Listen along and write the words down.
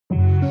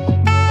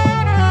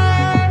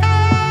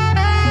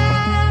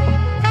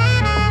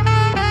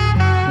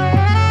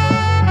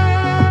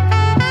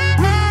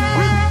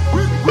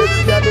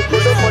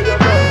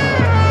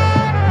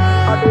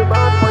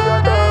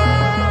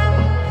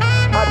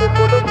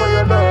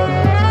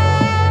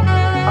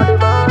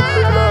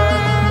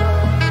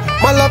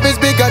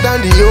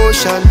than the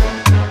ocean.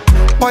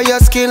 On your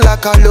skin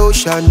like a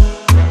lotion.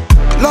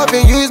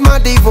 Loving you is my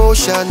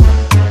devotion.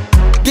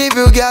 Give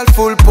you girl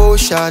full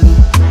potion.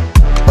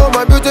 Oh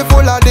my beautiful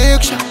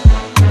addiction.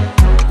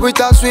 With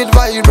a sweet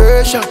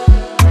vibration.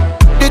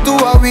 The two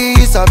of we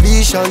is a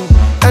vision.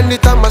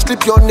 Anytime I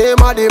slip your name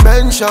I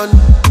dimension.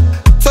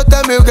 So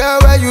tell me girl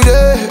where you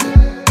there.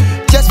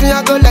 Just me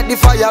I go let the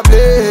fire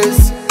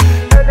blaze.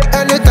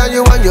 Anytime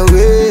you want your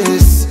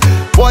ways.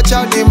 Watch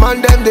out the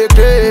man them they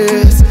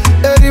grace.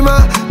 Hey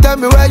man, tell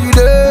me where you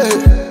there.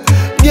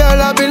 Girl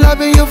I've been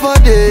loving you for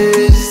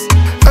days.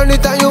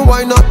 Anytime you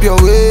wind up your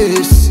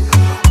waist.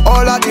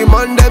 All I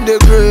demand them the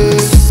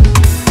grace.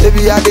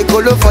 Baby, I dey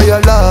colo for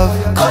your love.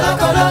 Colo,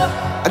 colo.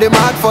 I dey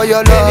mad for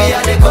your love. Baby,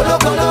 I dey colo,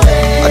 colo,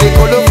 hey. I dey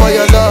colo for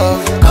your love.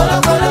 Colo,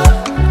 colo.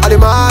 I dey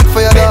mad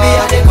for your love. Baby,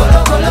 I dey colo,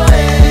 colo,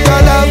 hey. Your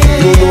love,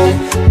 no, no.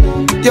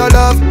 Your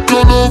love, no,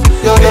 no.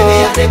 Your Baby,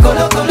 I love, dey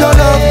colo, colo, your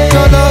love,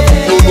 your love,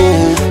 no, no.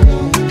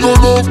 No,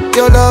 no.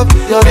 Your love,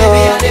 your Baby,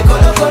 I love. dey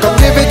colo, colo, Come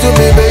give it to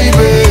me,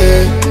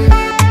 baby.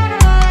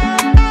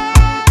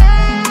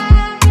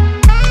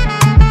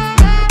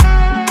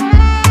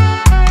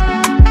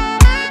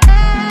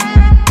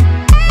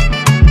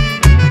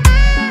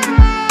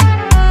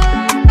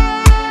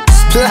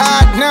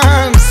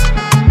 Platnumz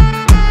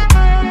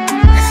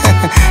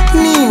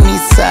Nini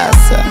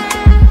sasa.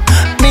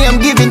 Me I'm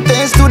giving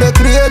thanks to the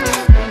creator.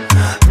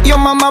 Your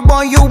mama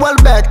born you well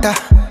better.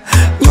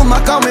 Nyuma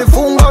kama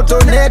funga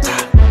utoneta.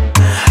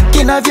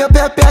 Kinavyo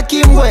pepe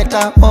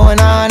akimweta. Oh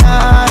na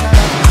na.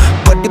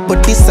 Body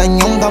body sa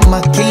nyonga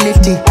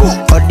makiliti.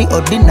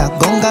 Odi na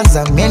gonga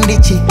za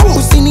mendichi.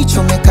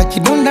 Usinichomeka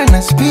kidonda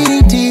na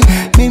spiriti.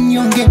 Mimi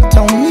yonge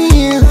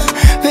taumia.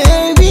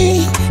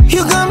 Baby,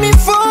 you got me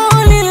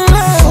falling in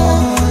love.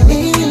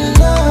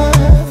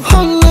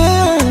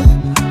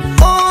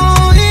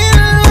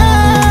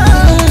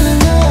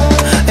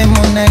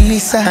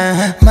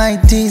 My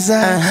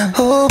desire,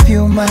 hope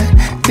you might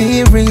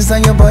be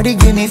reason your body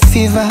give me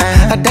fever.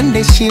 I done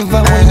the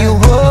shiver when you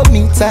hold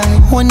me tight.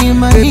 When you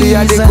my Baby,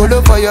 I dey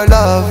colo for your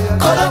love.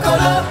 colo,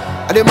 colo.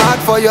 I dey mad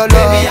for your Baby,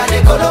 I love.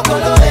 dey colo,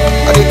 colo,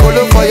 hey. I dey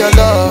colo for your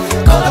love.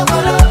 Colo,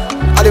 colo.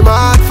 I dey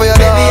mad for your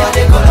Baby, I love.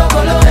 dey colo,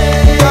 colo,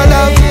 hey. Your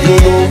love, no,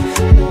 no.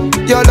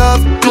 Your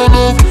love, no,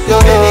 no.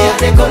 Your Baby, I love,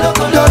 dey colo,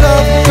 colo, your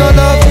love, your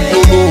love, no,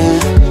 no.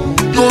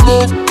 No, no.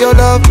 Your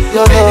love,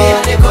 your Baby, I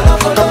love. dey colo,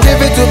 colo, Come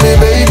give it to me,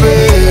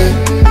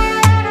 baby.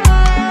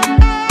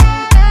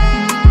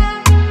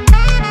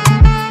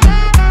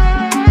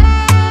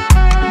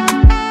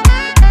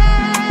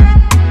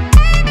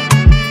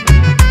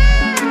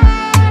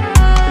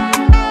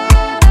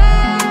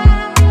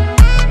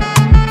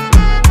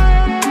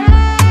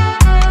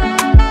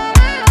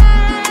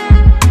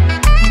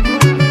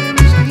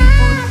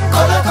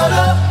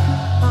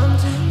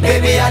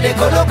 Baby, I dey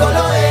colo,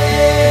 colo,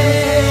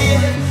 hey.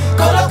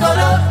 Colo,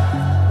 colo.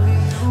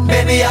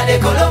 Baby, I dey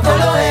colo,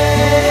 colo,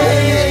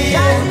 hey.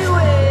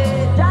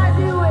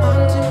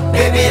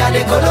 Baby, I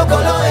dey colo,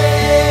 colo,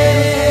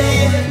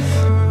 hey.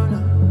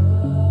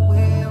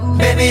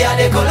 Baby, I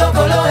dey colo,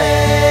 colo,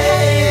 hey.